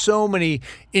because there's so many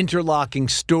interlocking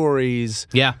stories.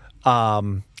 Yeah.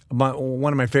 One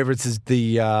of my favorites is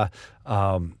the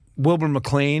Wilbur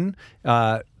McLean.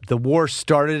 The war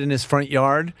started in his front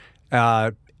yard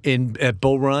at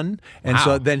Bull Run, and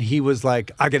so then he was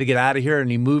like, "I got to get out of here," and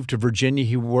he moved to Virginia.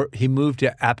 He moved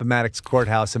to Appomattox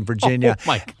Courthouse in Virginia, Oh,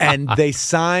 my God. and they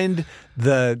signed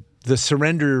the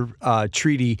surrender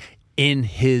treaty in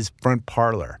his front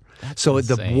parlor. So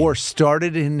the insane. war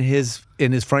started in his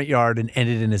front yard and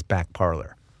ended in his back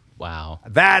parlor. Wow.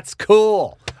 That's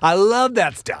cool. I love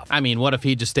that stuff. I mean, what if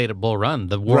he just stayed at Bull Run?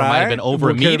 The war might Right? have been over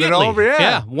It could have immediately. been over,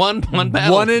 yeah. One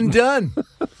battle. One and done.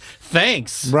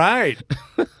 Thanks. Right.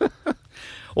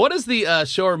 What is the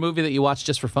show or movie that you watch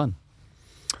just for fun?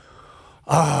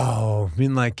 Oh, I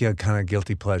mean, like a kind of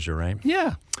guilty pleasure, right?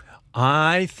 Yeah.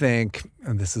 I think,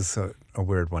 and this is a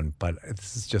weird one, but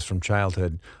this is just from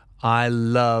childhood. I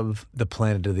love the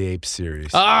Planet of the Apes series.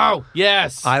 Oh,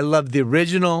 yes. I love the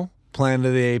original Planet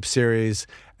of the Apes series.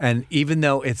 And even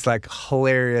though it's like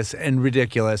hilarious and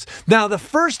ridiculous. Now, the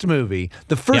first movie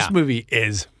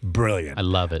is brilliant. I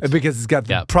love it. Because it's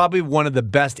got probably one of the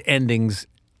best endings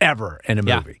ever in a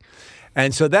movie.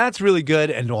 And so that's really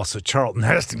good. And also Charlton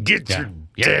Heston, get your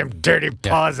damn dirty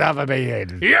paws off of me.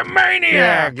 You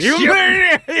maniac! You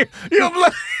maniac!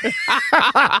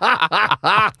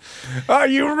 Oh,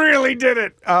 you really did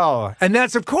it. Oh. And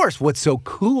that's, of course, what's so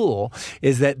cool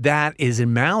is that is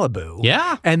in Malibu.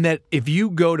 Yeah. And that if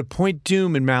you go to Point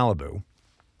Doom in Malibu,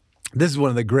 this is one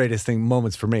of the greatest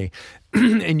moments for me.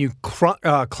 And you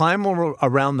climb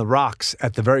around the rocks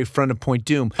at the very front of Point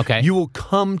Doom. Okay. You will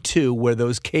come to where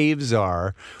those caves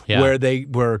are,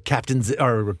 where Captain's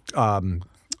or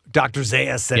Dr.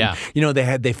 Zaius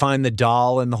and they find the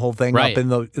doll and the whole thing up in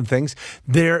the things.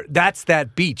 That's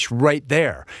that beach right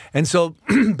there. And so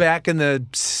back in the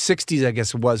 60s, I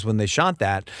guess it was when they shot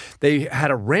that, they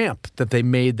had a ramp that they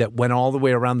made that went all the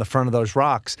way around the front of those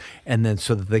rocks, and then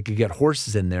so that they could get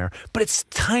horses in there. But it's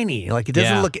tiny. Like it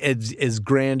doesn't look as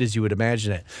grand as you would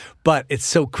imagine it. But it's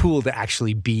so cool to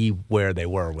actually be where they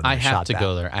were when they shot that.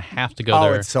 I have to go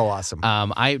there. Oh, it's so awesome.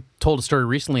 I told a story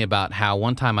recently about how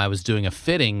one time I was doing a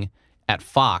fitting at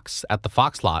the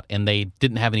Fox lot, and they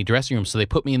didn't have any dressing rooms, so they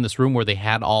put me in this room where they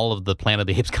had all of the Planet of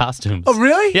the Apes costumes. Oh,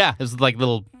 really? Yeah, it was like a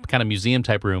little kind of museum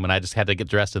type room, and I just had to get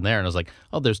dressed in there, and I was like,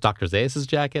 oh, there's Dr. Zaius'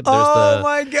 jacket. There's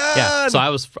my God. Yeah, so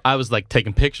I was like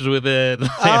taking pictures with it.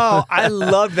 Oh, I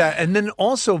love that. And then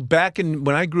also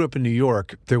when I grew up in New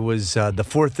York, there was the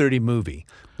 4:30 movie,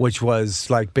 which was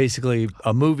like basically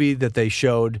a movie that they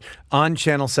showed on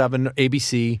Channel 7,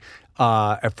 ABC,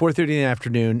 at 4:30 in the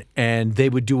afternoon, and they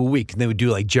would do a week. And they would do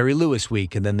like Jerry Lewis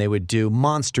week, and then they would do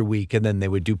Monster week, and then they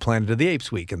would do Planet of the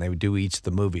Apes week, and they would do each of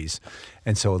the movies.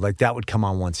 And so like that would come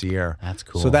on once a year. That's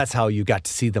cool. So that's how you got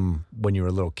to see them when you were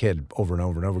a little kid over and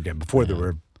over and over again before there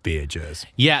were VHS.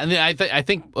 Yeah, and I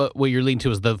think what you're leading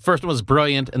to is the first one was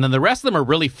brilliant, and then the rest of them are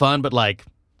really fun, but like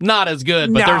not as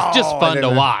good. But they're just fun to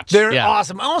watch. They're Yeah.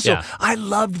 awesome. Also, Yeah. I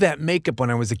loved that makeup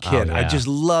when I was a kid. Oh, I yeah. just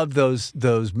loved those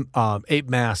ape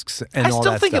masks and I all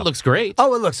still that think stuff. it looks great.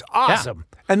 Oh, it looks awesome.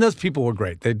 And those people were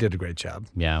great. They did a great job.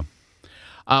 Yeah.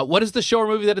 What is the show or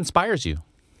movie that inspires you?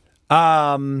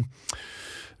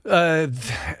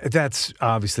 That's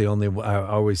obviously only. I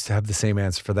always have the same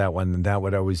answer for that one, and that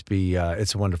would always be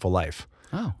 "It's a Wonderful Life."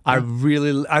 Oh, I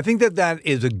think that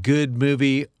is a good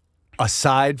movie.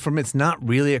 Aside from, it's not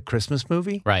really a Christmas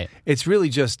movie, Right. It's really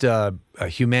just a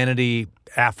humanity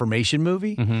affirmation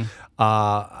movie. Mm-hmm.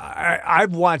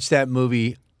 I've watched that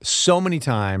movie so many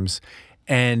times,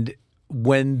 and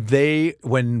when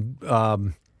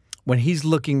he's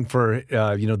looking for,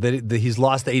 he's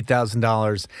lost the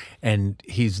 $8,000 and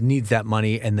he needs that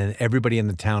money, and then everybody in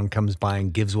the town comes by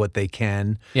and gives what they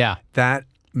can. Yeah. That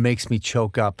makes me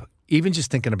choke up. Even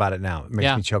just thinking about it now, it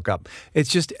makes me choke up. It's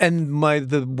just, and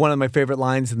one of my favorite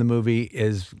lines in the movie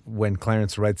is when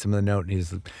Clarence writes him the note, and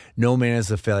he's, "No man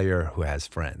is a failure who has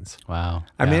friends." Wow.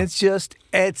 I mean, it's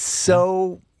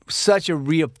such a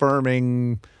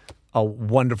reaffirming, a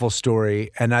wonderful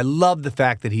story. And I love the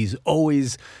fact that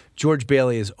George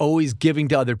Bailey is always giving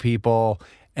to other people,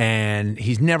 and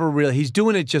he's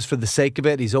doing it just for the sake of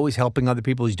it. He's always helping other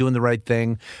people. He's doing the right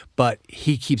thing, but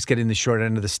he keeps getting the short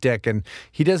end of the stick, and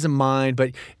he doesn't mind.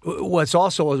 But what's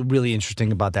also really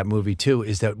interesting about that movie, too,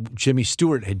 is that Jimmy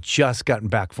Stewart had just gotten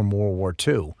back from World War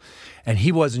II, and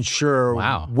he wasn't sure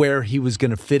where he was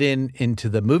going to fit into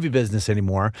the movie business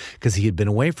anymore because he had been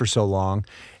away for so long.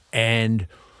 And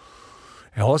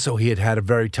also, he had a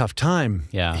very tough time.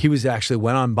 Yeah. He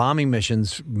went on bombing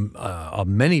missions,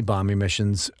 many bombing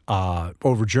missions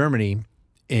over Germany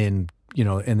in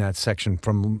that section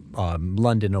from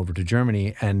London over to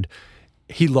Germany. And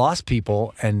he lost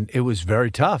people, and it was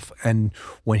very tough. And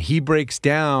when he breaks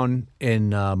down in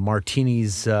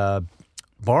Martini's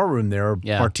barroom there,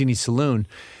 Martini's Saloon,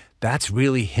 that's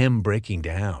really him breaking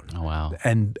down. Oh, wow.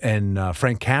 And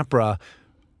Frank Capra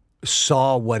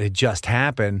saw what had just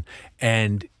happened,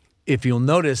 and if you'll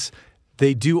notice,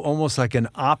 they do almost like an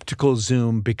optical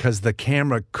zoom because the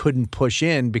camera couldn't push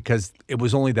in because it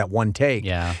was only that one take.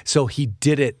 Yeah. So he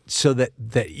did it so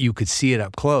that you could see it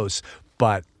up close.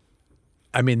 But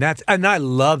I mean, and I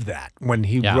love that when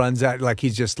he runs out, like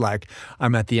he's just like,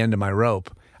 I'm at the end of my rope.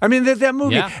 I mean, that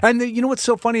movie, and you know what's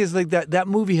so funny is like that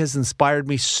movie has inspired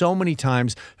me so many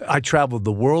times. I traveled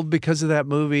the world because of that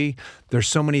movie. There's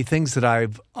so many things that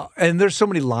and there's so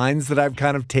many lines that I've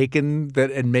kind of taken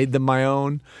and made them my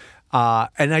own.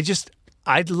 And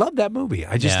I love that movie.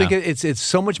 I just think it's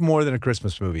so much more than a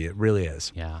Christmas movie. It really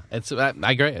is. Yeah,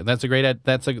 I agree. That's a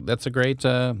great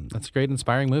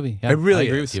inspiring movie. Yeah, It really I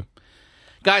agree is. with you.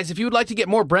 Guys, if you would like to get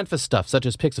more Brentfast stuff, such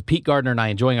as pics of Pete Gardner and I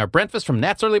enjoying our Brentfast from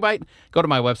Nat's Early Bite, go to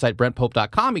my website,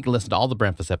 BrentPope.com. You can listen to all the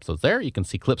Brentfast episodes there. You can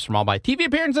see clips from all my TV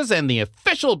appearances and the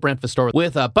official Brentfast store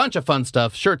with a bunch of fun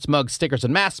stuff, shirts, mugs, stickers,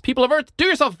 and masks. People of Earth, do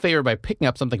yourself a favor by picking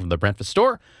up something from the Brentfast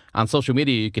store. On social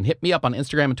media, you can hit me up on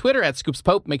Instagram and Twitter at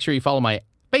ScoopsPope. Make sure you follow my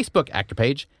Facebook actor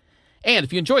page. And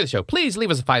if you enjoy the show, please leave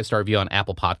us a 5-star review on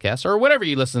Apple Podcasts or whatever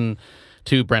you listen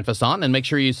to Brentfast on, and make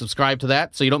sure you subscribe to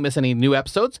that so you don't miss any new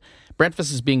episodes.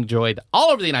 Brentfast is being enjoyed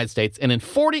all over the United States and in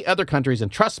 40 other countries,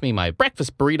 and trust me, my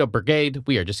Breakfast Burrito Brigade,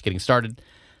 we are just getting started.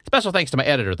 Special thanks to my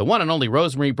editor, the one and only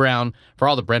Rosemary Brown, for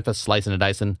all the Brentfast slicing and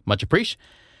dicing. Much appreciated.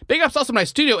 Big ups also to my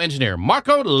studio engineer,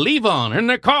 Marco Levon, and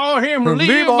they call him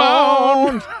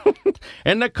Levon.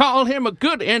 And they call him a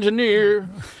good engineer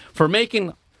for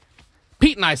making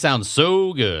Pete and I sound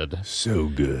so good. So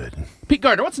good. Pete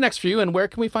Gardner, what's next for you, and where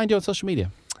can we find you on social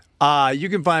media? You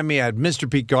can find me at Mr.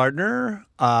 Pete Gardner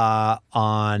on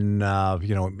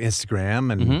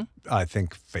Instagram and I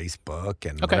think Facebook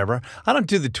and whatever. I don't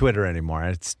do the Twitter anymore.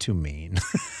 It's too mean.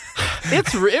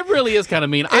 It really is kind of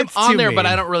mean. I'm It's on too there, but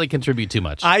mean. I don't really contribute too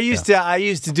much. I used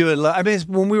to do it. I mean,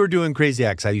 when we were doing Crazy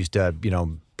X, I used to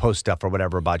post stuff or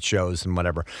whatever about shows and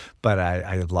whatever. But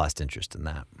I lost interest in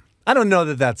that. I don't know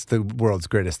that that's the world's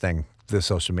greatest thing, the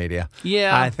social media.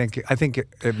 Yeah. I think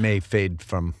it may fade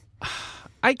from.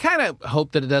 I kind of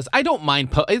hope that it does. I don't mind.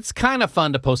 It's kind of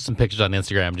fun to post some pictures on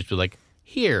Instagram. Just be like,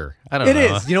 here. I don't know.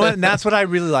 It is. You know what? And that's what I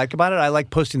really like about it. I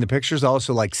like posting the pictures. I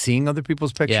also like seeing other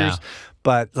people's pictures. Yeah.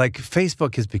 But like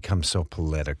Facebook has become so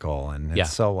political, and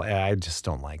it's I just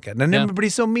don't like it. And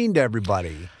everybody's so mean to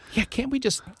everybody. Yeah, can't we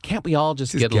all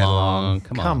just get along?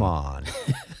 Come on.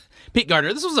 Pete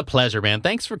Gardner, this was a pleasure, man.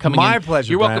 Thanks for coming My in.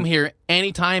 pleasure, You're welcome Brent. here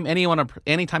anytime.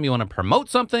 Anytime you want to promote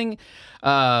something,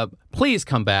 please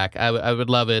come back. I would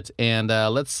love it. And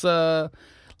let's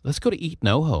Let's go to Eat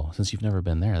NoHo since you've never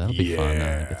been there. That'll be fun.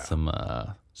 Get some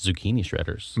zucchini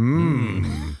shredders.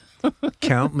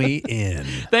 Count me in.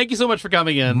 Thank you so much for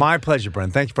coming in. My pleasure,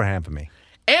 Brent. Thank you for having me.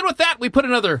 And with that, we put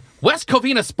another West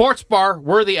Covina Sports Bar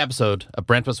worthy episode of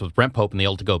Breakfast with Brent Pope in the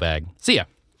old to-go bag. See ya.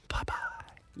 Bye-bye.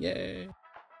 Yay.